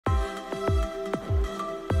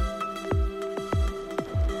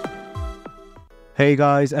Hey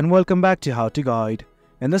guys, and welcome back to How to Guide.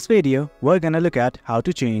 In this video, we're gonna look at how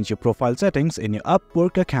to change your profile settings in your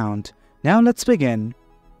Upwork account. Now let's begin.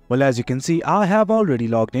 Well, as you can see, I have already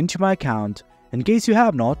logged into my account. In case you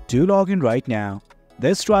have not, do log in right now.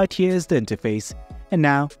 This right here is the interface. And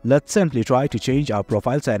now, let's simply try to change our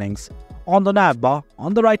profile settings. On the navbar,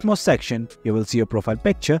 on the rightmost section, you will see a profile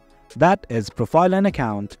picture. That is Profile and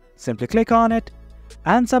Account. Simply click on it,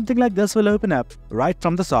 and something like this will open up right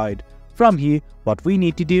from the side. From here, what we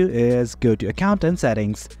need to do is go to Account and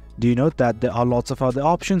Settings. Do note that there are lots of other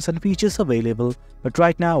options and features available, but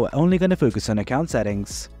right now we're only going to focus on Account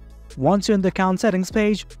Settings. Once you're in the Account Settings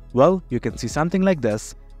page, well, you can see something like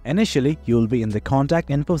this. Initially, you will be in the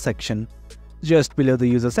Contact Info section. Just below the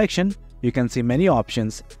User section, you can see many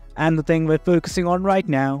options, and the thing we're focusing on right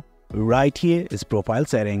now, right here, is Profile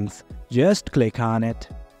Settings. Just click on it.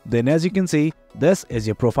 Then as you can see, this is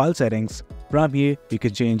your profile settings. From here, you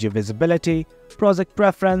can change your visibility, project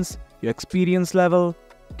preference, your experience level,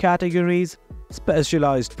 categories,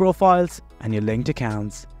 specialized profiles, and your linked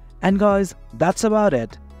accounts. And guys, that's about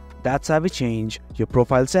it. That's how we change your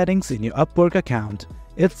profile settings in your Upwork account.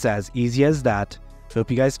 It's as easy as that. Hope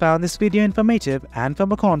you guys found this video informative, and for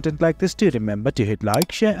more content like this, do remember to hit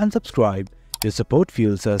like, share, and subscribe. Your support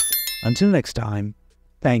fuels us. Until next time,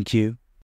 thank you.